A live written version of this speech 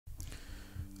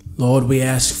Lord, we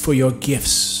ask for your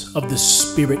gifts of the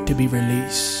Spirit to be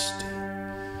released.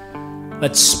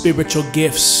 Let spiritual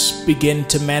gifts begin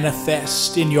to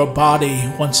manifest in your body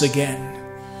once again.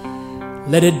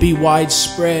 Let it be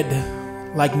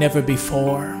widespread like never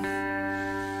before.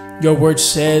 Your word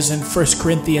says in 1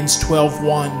 Corinthians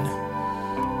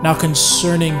 12:1, now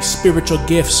concerning spiritual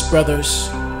gifts, brothers,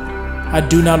 I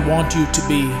do not want you to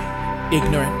be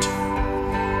ignorant.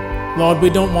 Lord, we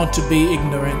don't want to be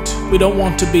ignorant. We don't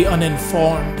want to be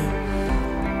uninformed.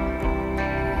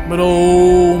 But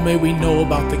oh, may we know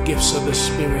about the gifts of the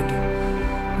Spirit.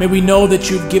 May we know that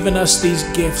you've given us these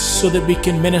gifts so that we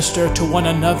can minister to one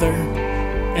another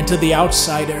and to the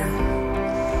outsider.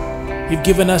 You've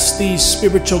given us these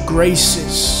spiritual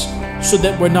graces so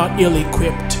that we're not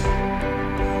ill-equipped.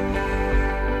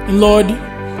 And Lord,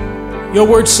 your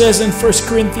word says in 1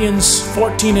 Corinthians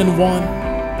 14:1,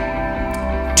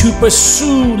 to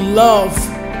pursue love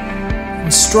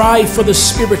and strive for the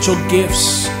spiritual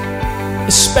gifts,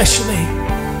 especially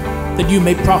that you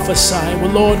may prophesy.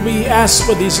 Well, Lord, we ask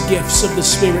for these gifts of the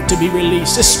Spirit to be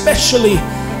released, especially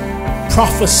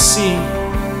prophecy,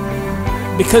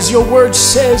 because your word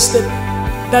says that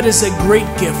that is a great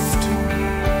gift.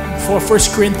 For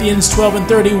 1 Corinthians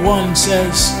 12:31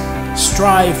 says,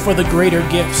 strive for the greater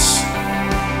gifts.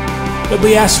 But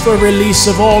we ask for a release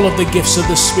of all of the gifts of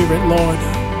the Spirit, Lord.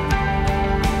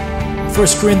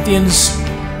 1 Corinthians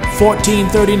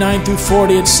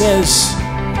 14:39-40, it says,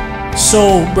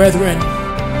 so, brethren,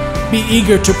 be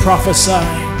eager to prophesy,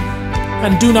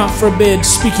 and do not forbid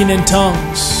speaking in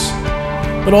tongues,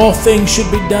 but all things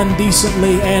should be done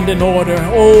decently and in order.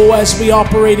 Oh, as we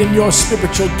operate in your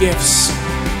spiritual gifts,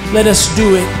 let us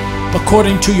do it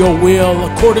according to your will,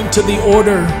 according to the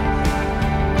order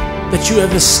that you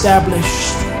have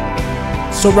established.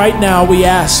 So right now we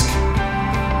ask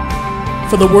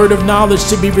for the word of knowledge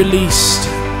to be released,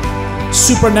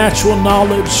 supernatural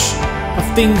knowledge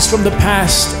of things from the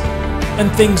past and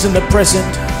things in the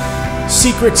present,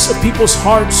 secrets of people's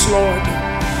hearts, Lord,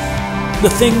 the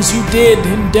things you did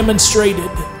and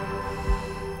demonstrated.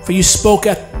 For you spoke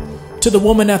to the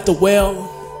woman at the well,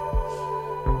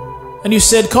 and you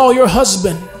said, call your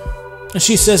husband. And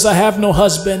she says, I have no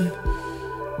husband.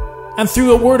 And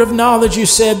through a word of knowledge you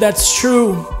said, that's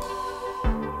true,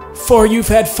 for you've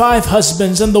had 5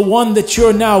 husbands, and the one that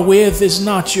you're now with is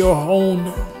not your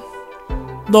own.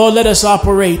 Lord, let us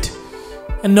operate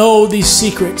and know these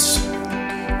secrets.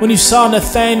 When you saw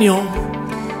Nathanael,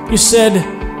 you said,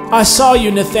 I saw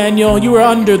you, Nathanael, you were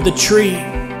under the tree.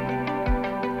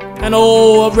 And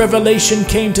oh, a revelation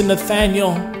came to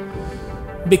Nathanael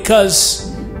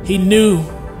because he knew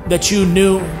that you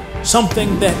knew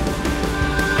something that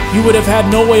you would have had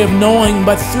no way of knowing,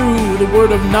 but through the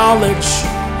word of knowledge,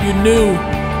 you knew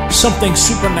something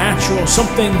supernatural,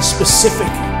 something specific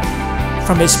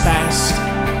from his past.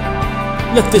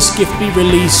 Let this gift be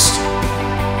released.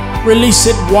 Release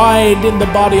it wide in the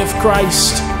body of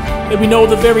Christ, that we know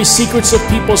the very secrets of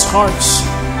people's hearts,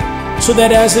 so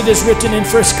that as it is written in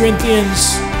 1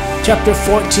 Corinthians chapter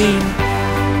 14,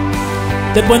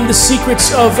 that when the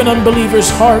secrets of an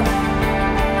unbeliever's heart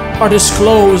are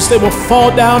disclosed, they will fall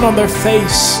down on their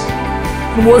face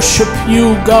and worship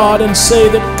you, God, and say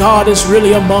that God is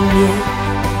really among you.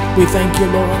 We thank you,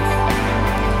 Lord.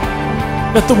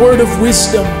 Let the word of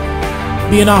wisdom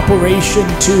be in operation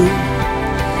too,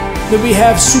 that we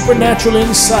have supernatural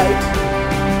insight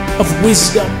of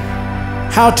wisdom,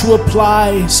 how to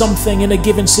apply something in a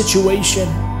given situation.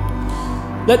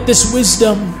 Let this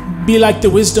wisdom be like the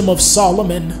wisdom of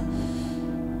Solomon.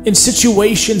 In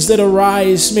situations that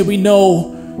arise, may we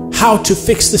know how to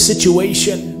fix the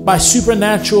situation by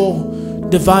supernatural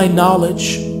divine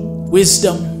knowledge,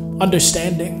 wisdom,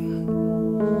 understanding.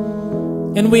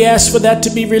 And we ask for that to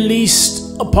be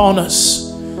released upon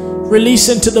us. Release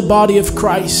into the body of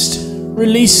Christ.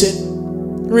 Release it.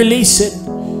 Release it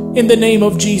in the name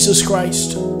of Jesus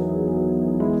Christ.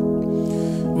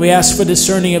 We ask for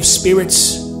discerning of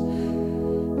spirits.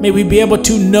 May we be able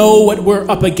to know what we're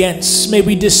up against. May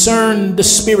we discern the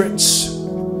spirits.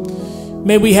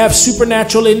 May we have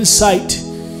supernatural insight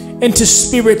into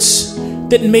spirits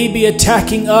that may be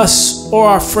attacking us or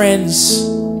our friends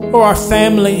or our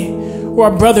family or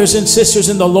our brothers and sisters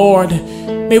in the Lord.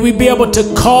 May we be able to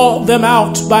call them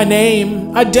out by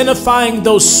name, identifying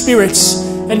those spirits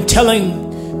and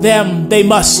telling them they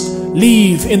must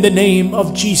leave in the name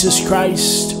of Jesus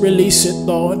Christ. Release it,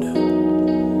 Lord.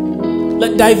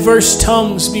 Let diverse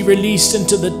tongues be released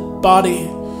into the body,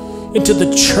 into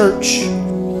the church.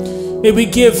 May we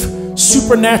give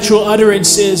supernatural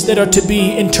utterances that are to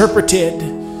be interpreted,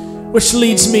 which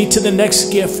leads me to the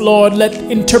next gift. Lord, let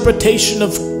interpretation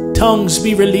of tongues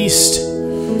be released.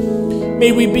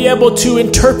 May we be able to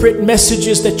interpret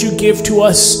messages that you give to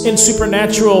us in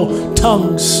supernatural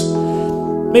tongues.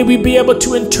 May we be able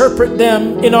to interpret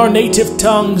them in our native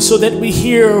tongue so that we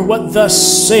hear what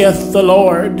thus saith the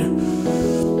Lord.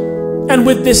 And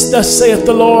with this thus saith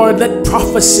the Lord, let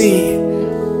prophecy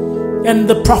and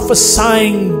the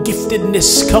prophesying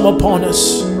giftedness come upon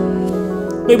us.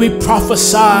 May we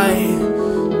prophesy,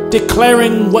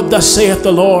 declaring what thus saith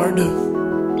the Lord.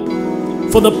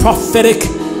 For the prophetic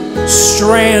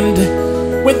strand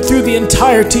went through the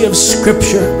entirety of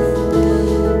Scripture,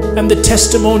 and the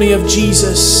testimony of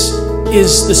Jesus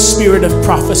is the spirit of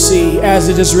prophecy, as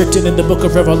it is written in the book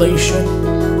of Revelation.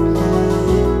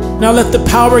 Now let the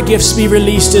power gifts be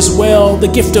released as well, the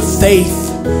gift of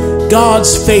faith,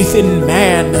 God's faith in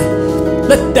man.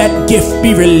 Let that gift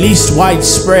be released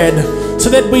widespread, so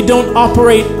that we don't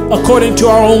operate according to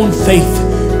our own faith,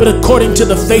 but according to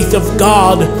the faith of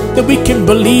God, that we can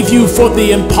believe you for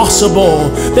the impossible,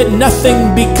 that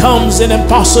nothing becomes an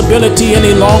impossibility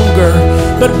any longer.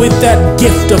 But with that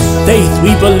gift of faith,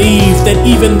 we believe that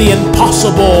even the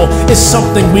impossible is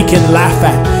something we can laugh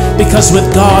at, because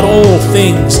with God all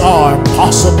things are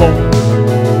possible.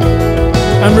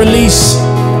 And release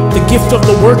the gift of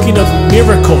the working of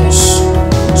miracles,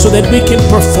 so that we can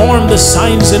perform the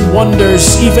signs and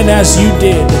wonders even as you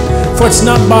did. For it's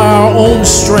not by our own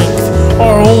strength,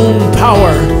 our own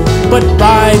power, but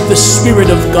by the Spirit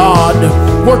of God.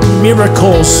 Work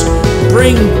miracles,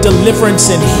 bring deliverance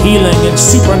and healing and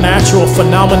supernatural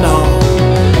phenomena.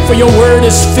 For your word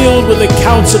is filled with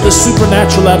accounts of the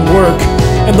supernatural at work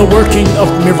and the working of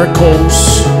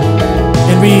miracles.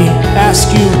 And we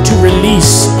ask you to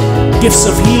release gifts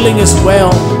of healing as well.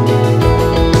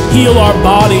 Heal our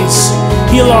bodies,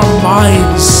 heal our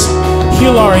minds,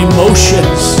 heal our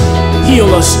emotions.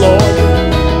 Heal us, Lord.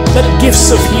 Let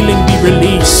gifts of healing be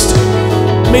released.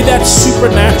 May that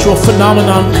supernatural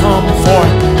phenomenon come, for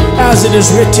as it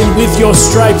is written, with your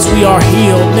stripes we are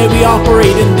healed. May we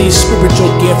operate in these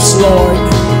spiritual gifts, Lord,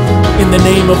 in the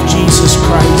name of Jesus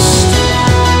Christ.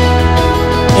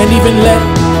 And even let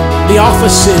the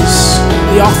offices,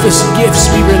 the office gifts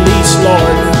be released,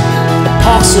 Lord.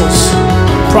 Apostles,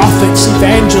 prophets,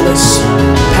 evangelists,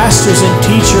 pastors, and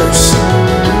teachers.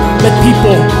 Let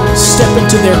people step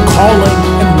into their calling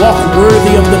and walk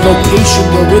worthy of the vocation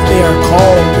wherewith they are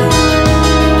called.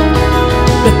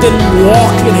 Let them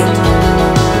walk in it,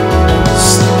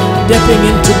 stepping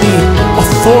into the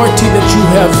authority that you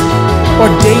have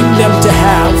ordained them to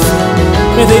have.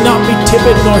 May they not be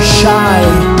timid nor shy,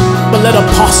 but let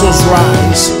apostles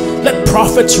rise, let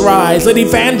prophets rise, let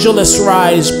evangelists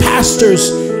rise, pastors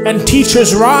and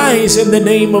teachers rise in the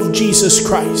name of Jesus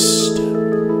Christ.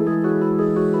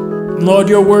 Lord,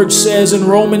 your word says in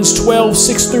Romans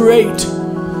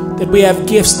 12:6-8 that we have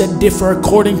gifts that differ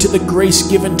according to the grace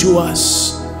given to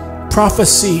us.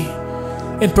 Prophecy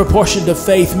in proportion to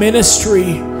faith,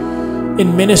 ministry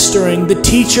in ministering, the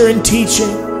teacher in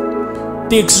teaching,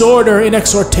 the exhorter in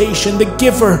exhortation, the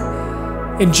giver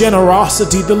in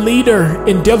generosity, the leader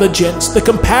in diligence, the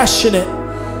compassionate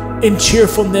in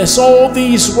cheerfulness. All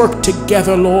these work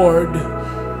together, Lord,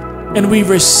 and we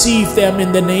receive them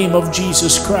in the name of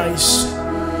Jesus Christ.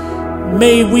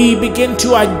 May we begin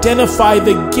to identify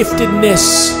the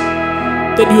giftedness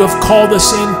that you have called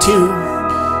us into.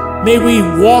 May we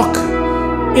walk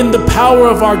in the power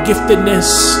of our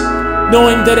giftedness,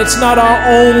 knowing that it's not our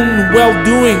own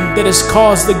well-doing that has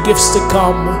caused the gifts to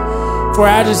come. For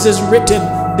as it is written,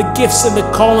 the gifts and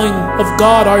the calling of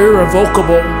God are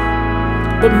irrevocable.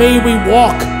 But may we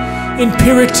walk in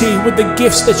purity with the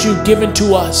gifts that you've given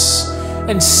to us,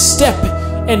 and step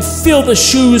and fill the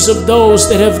shoes of those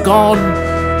that have gone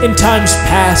in times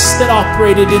past that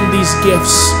operated in these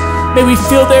gifts. May we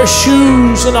fill their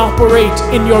shoes and operate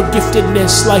in your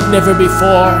giftedness like never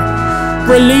before.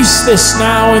 Release this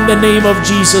now in the name of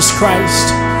Jesus Christ.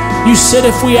 You said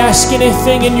if we ask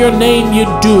anything in your name,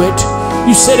 you'd do it.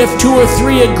 You said if 2 or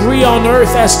 3 agree on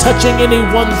earth as touching any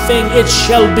one thing, it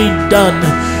shall be done.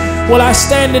 Well, I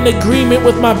stand in agreement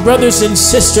with my brothers and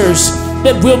sisters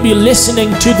that will be listening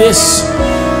to this,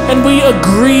 and we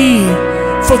agree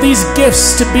for these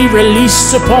gifts to be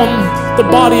released upon the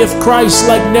body of Christ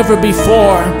like never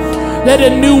before. Let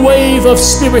a new wave of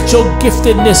spiritual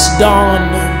giftedness dawn.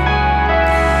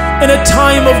 In a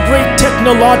time of great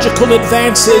technological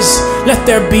advances, let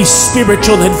there be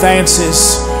spiritual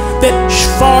advances that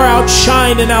far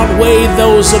outshine and outweigh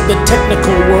those of the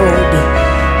technical world.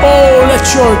 Oh, let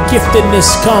your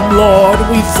giftedness come, Lord.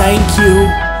 We thank you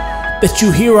that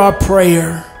you hear our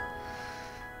prayer.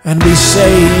 And we say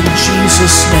in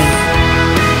Jesus' name,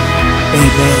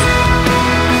 amen.